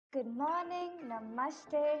Good morning,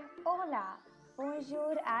 namaste, hola,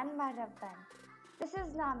 bonjour, and marhaban. This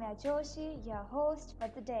is Namya Joshi, your host for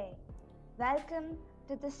the day. Welcome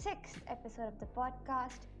to the sixth episode of the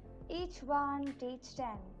podcast, Each One Teach 10,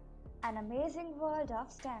 an amazing world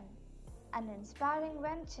of STEM, an inspiring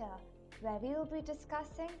venture where we'll be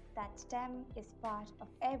discussing that STEM is part of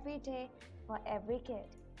every day for every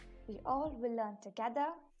kid. We all will learn together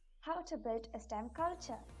how to build a STEM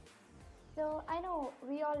culture. So, I know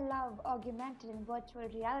we all love augmented and virtual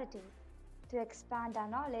reality. To expand our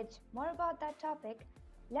knowledge more about that topic,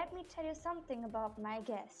 let me tell you something about my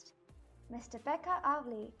guest, Mr. Pekka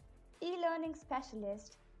Ouli, e-learning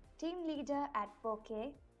specialist, team leader at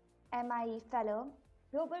Poke, MIE fellow,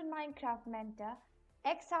 global Minecraft mentor,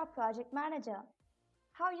 XR project manager.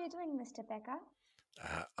 How are you doing, Mr. Pekka?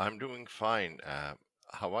 I'm doing fine.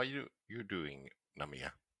 How are you doing,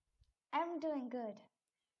 Namia? I'm doing good.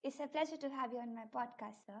 It's a pleasure to have you on my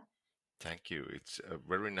podcast, sir. Thank you. It's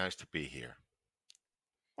very nice to be here.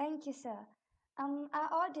 Thank you, sir. Our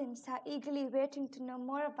audience are eagerly waiting to know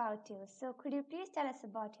more about you. So, could you please tell us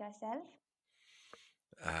about yourself?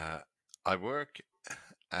 Uh, I work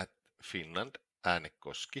at Finland,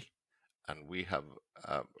 Äänekoski, and we have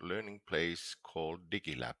a learning place called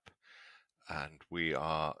Digilab, and we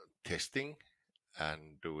are testing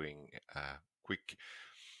and doing quick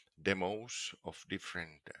demos of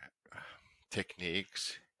different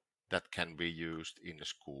techniques that can be used in a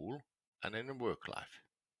school and in a work life.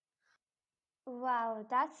 Wow,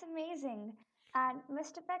 that's amazing. And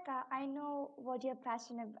Mr. Pekka, I know what you're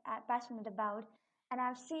passionate about, and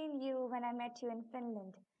I've seen you when I met you in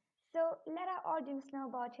Finland. So, let our audience know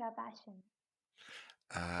about your passion.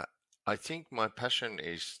 Uh, I think my passion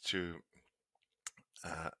is to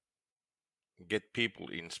uh, get people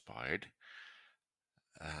inspired.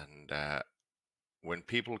 And when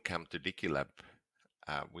people come to Digilab,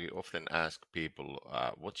 we often ask people,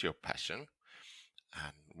 what's your passion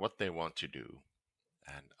and what they want to do.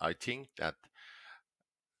 And I think that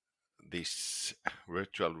this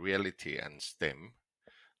virtual reality and STEM,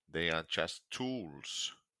 they are just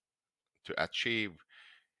tools to achieve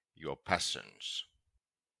your passions.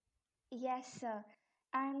 Yes, sir.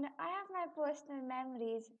 And I have my personal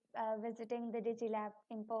memories visiting the Digilab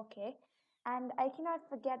in Poke, and I cannot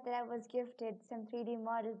forget that I was gifted some 3D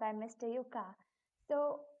model by Mr. Yuka.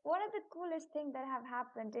 So, what are the coolest things that have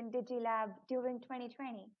happened in Digilab during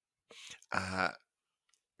 2020? Uh,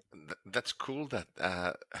 that's cool that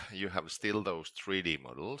you have still those 3D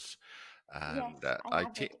models, Yes, and I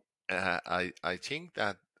have it. I think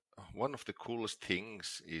that one of the coolest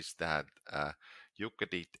things is that you could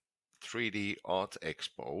did 3D art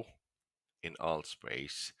expo in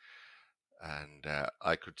Altspace, and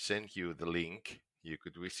I could send you the link. You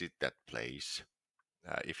could visit that place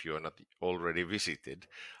if you are not already visited.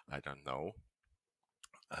 I don't know,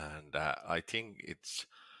 and I think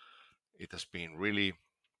it has been really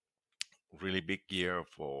big year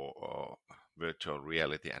for virtual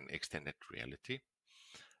reality and extended reality.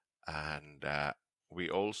 And we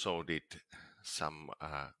also did some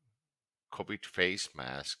COVID face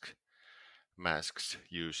masks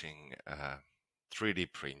using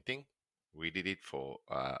 3D printing. We did it for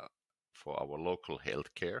our local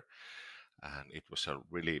healthcare, and it was a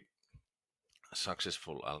really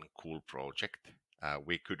successful and cool project.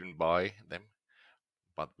 We couldn't buy them,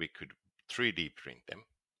 but we could 3D print them.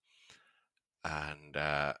 And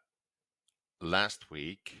last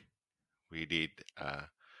week we did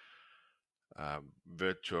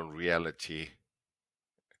virtual reality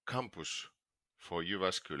campus for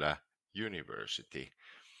Jyväskylä University,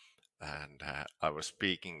 and I was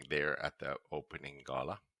speaking there at the opening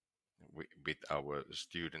gala with our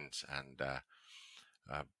students and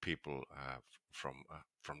people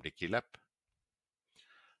from Digilab,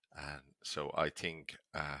 and so I think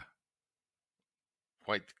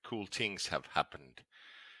quite cool things have happened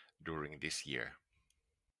during this year.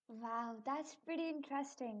 Wow, that's pretty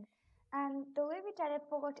interesting. And the way we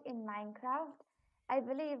teleport in Minecraft, I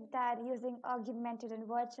believe that using augmented and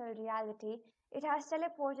virtual reality, it has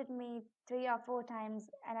teleported me 3 or 4 times,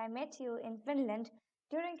 and I met you in Finland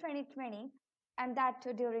during 2020, and that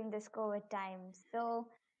too during this COVID time. So,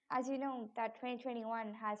 as you know, that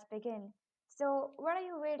 2021 has begun. So, what are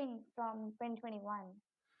you waiting from 2021?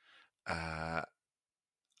 Uh,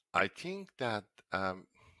 I think that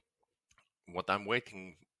what I'm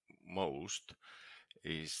waiting most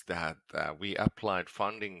is that we applied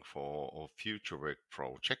funding for a future work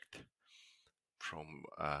project from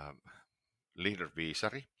Leader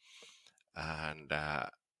Viisari, and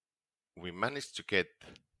we managed to get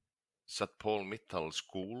Satpal Mittal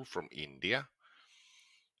School from India,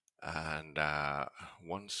 and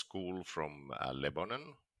one school from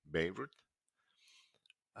Lebanon, Beirut.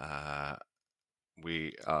 Uh,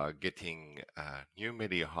 we are getting a new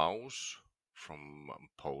media house from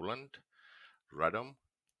Poland, Radom,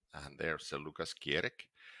 and there's a Lucas Kierek.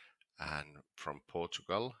 And from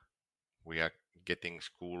Portugal, we are getting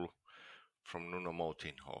school from Nuno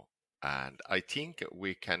Moutinho. And I think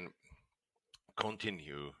we can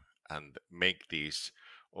continue and make these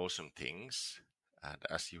awesome things. And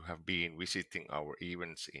as you have been visiting our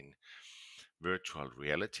events in virtual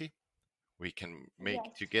reality, we can make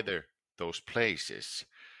Yes, together those places.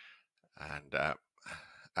 And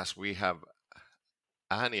as we have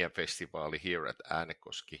Ääniä Festival here at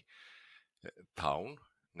Äänekoski town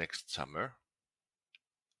next summer,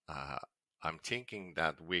 uh, I'm thinking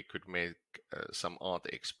that we could make some art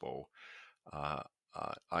expo. Uh,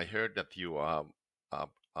 I heard that you uh,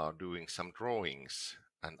 are doing some drawings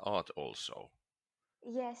and art also.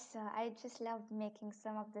 yes, I just love making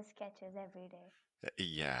some of the sketches every day.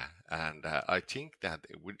 Yeah, and I think that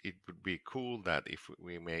it would be cool that if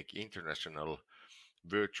we make international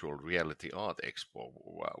virtual reality art expo.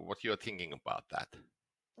 What you're thinking about that?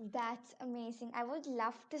 That's amazing. I would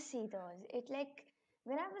love to see those. It like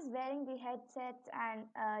when I was wearing the headsets and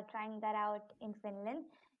trying that out in Finland,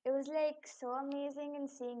 it was like so amazing and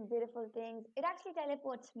seeing beautiful things. It actually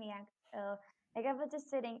teleports me. Like I was just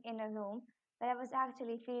sitting in a room, but I was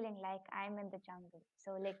actually feeling like I'm in the jungle.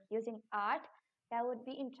 So like using art, that would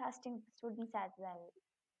be interesting for students as well.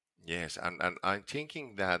 Yes, and I'm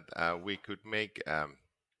thinking that we could make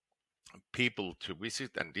people to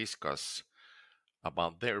visit and discuss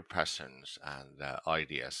about their passions and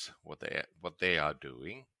ideas, what they are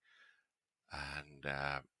doing, and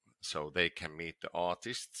so they can meet the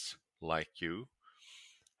artists like you,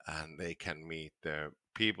 and they can meet the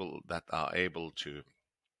people that are able to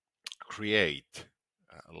create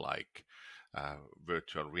like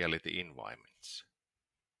virtual reality environments.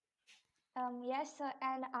 Yes, sir.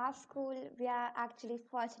 And our school, we are actually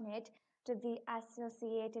fortunate to be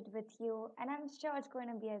associated with you, and I'm sure it's going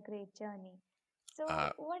to be a great journey. So,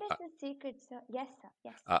 Uh, what is I, the secret, sir? Yes, sir.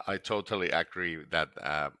 Yes. I totally agree that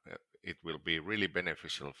it will be really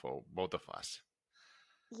beneficial for both of us.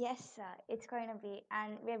 Yes, sir. It's going to be,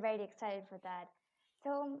 and we're very excited for that.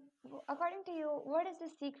 So, according to you, what is the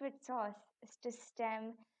secret sauce to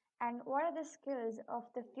STEM, and what are the skills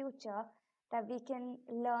of the future that we can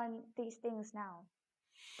learn these things now?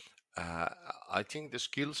 Uh, I think the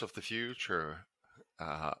skills of the future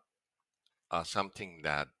uh, are something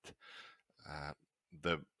that uh,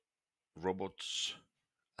 the robots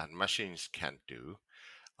and machines can do.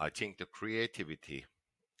 I think the creativity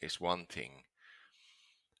is one thing,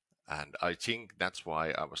 and I think that's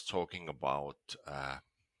why I was talking about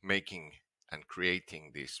making and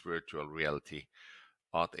creating this virtual reality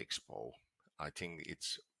art expo. I think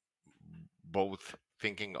it's both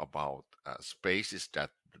thinking about spaces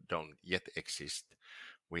that don't yet exist.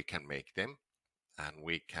 We can make them, and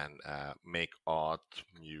we can make art,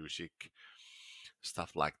 music,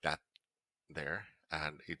 stuff like that there.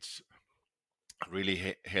 And it's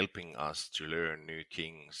really helping us to learn new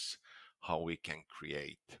things, how we can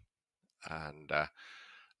create. And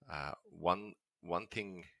one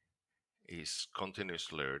thing is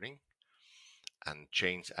continuous learning and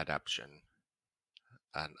change adaptation.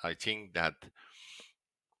 And I think that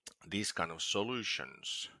these kind of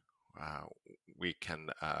solutions, uh, we can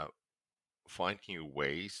find new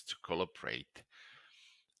ways to collaborate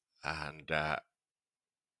and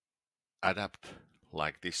adapt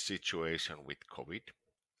like this situation with COVID.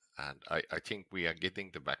 And I think we are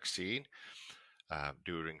getting the vaccine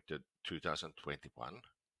during the 2021,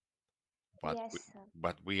 Yes, sir.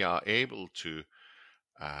 but we are able to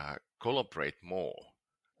collaborate more.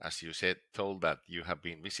 As you said, told that you have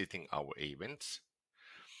been visiting our events,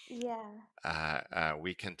 Yeah.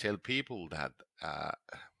 we can tell people that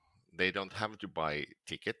they don't have to buy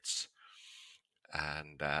tickets,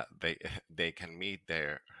 and they can meet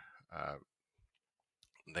uh,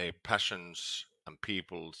 their passions and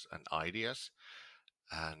peoples and ideas.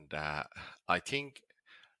 And I think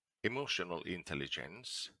emotional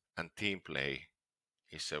intelligence and team play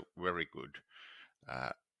is a very good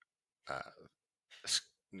uh, uh,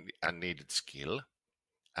 and needed skill.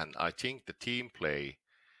 And I think the team play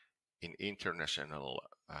in international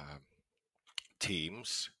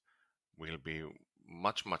teams will be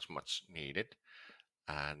much needed.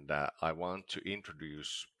 And I want to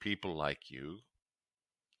introduce people like you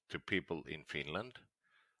to people in Finland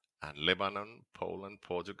and Lebanon, Poland,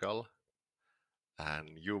 Portugal,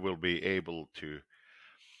 and you will be able to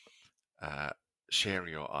uh, share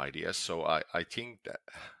your ideas. So I think that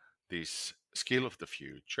this skill of the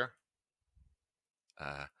future.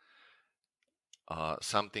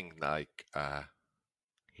 Something like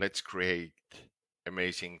let's create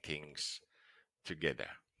amazing things together.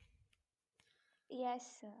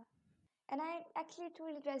 Yes, sir. And I actually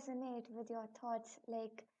truly resonate with your thoughts,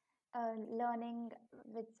 like learning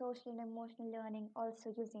with social and emotional learning,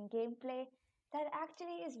 also using gameplay. That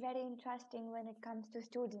actually is very interesting when it comes to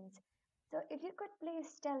students. So, if you could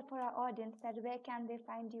please tell for our audience that where can they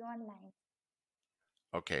find you online?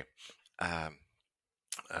 Okay. Um,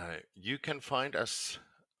 you can find us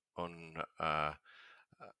on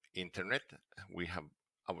internet. We have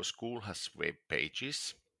our school has web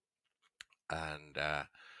pages and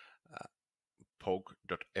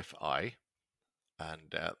poke.fi,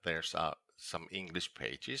 and there's some English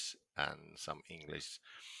pages and some English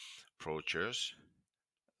brochures.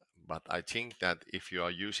 But I think that if you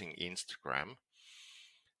are using Instagram,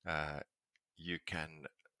 uh, you can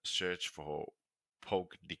search for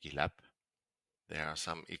Poke Digilab. There are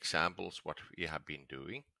some examples what we have been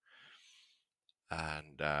doing,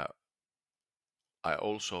 and I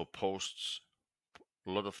also post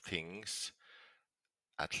a lot of things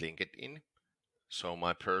at LinkedIn. So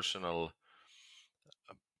my personal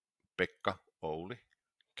Pekka Ouli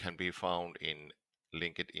can be found in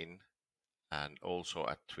LinkedIn and also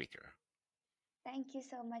at Twitter. Thank you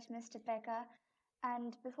so much, Mr. Pekka.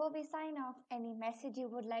 And before we sign off, any message you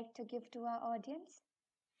would like to give to our audience?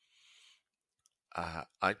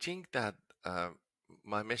 I think that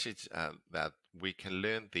my message that we can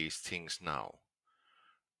learn these things now.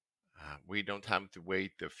 We don't have to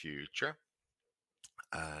wait the future,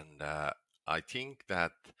 and I think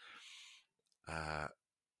that uh,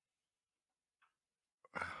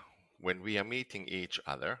 when we are meeting each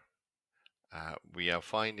other, we are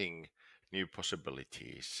finding new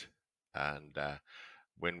possibilities. And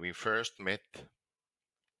when we first met,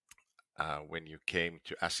 when you came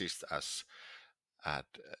to assist us at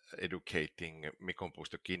educating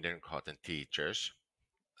Mikonpuisto kindergarten teachers,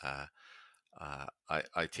 uh,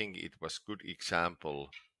 I think it was good example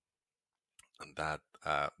that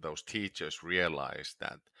those teachers realized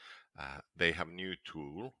that they have new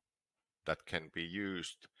tool that can be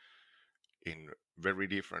used in very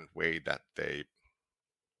different way that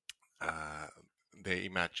uh, they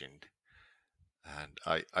imagined.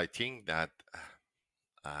 And I think that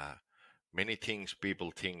uh, many things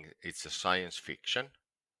people think it's a science fiction,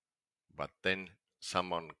 but then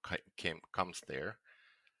someone comes there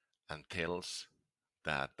and tells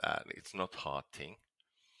that it's not hard thing.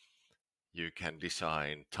 You can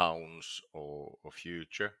design towns or a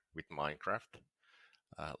future with Minecraft,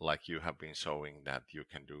 like you have been showing that you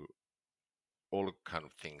can do all kind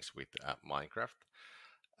of things with Minecraft.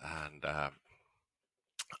 And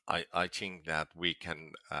I think that we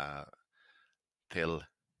can tell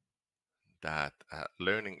that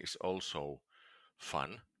learning is also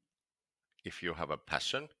fun if you have a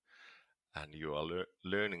passion and you are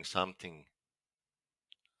learning something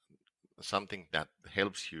that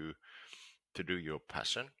helps you to do your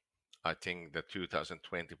passion. I think that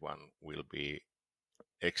 2021 will be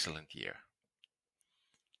excellent year.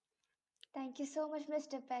 Thank you so much,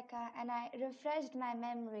 Mr. Pekka. And I refreshed my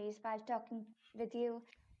memories while talking with you.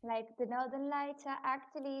 Like the Northern Lights, I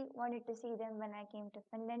actually wanted to see them when I came to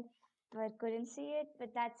Finland, but couldn't see it.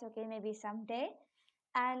 But that's okay, maybe someday.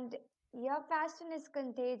 And your passion is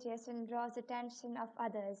contagious and draws attention of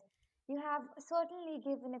others. You have certainly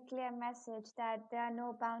given a clear message that there are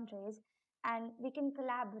no boundaries and we can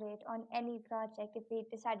collaborate on any project if we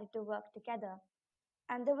decided to work together.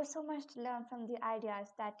 And there was so much to learn from the ideas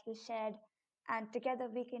that you shared, and together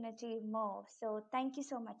we can achieve more. So, thank you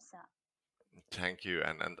so much, sir. Thank you,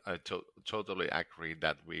 and I totally agree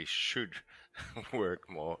that we should work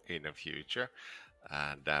more in the future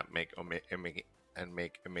and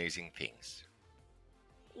make amazing things.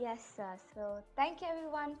 Yes, sir. So, thank you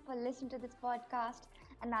everyone for listening to this podcast,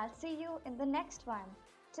 and I'll see you in the next one.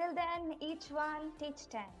 Till then, each one teach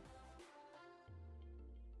 10.